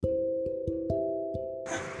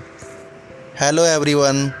Hello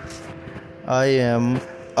everyone, I am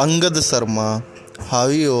Angad Sharma. How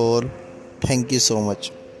are you all? Thank you so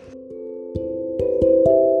much.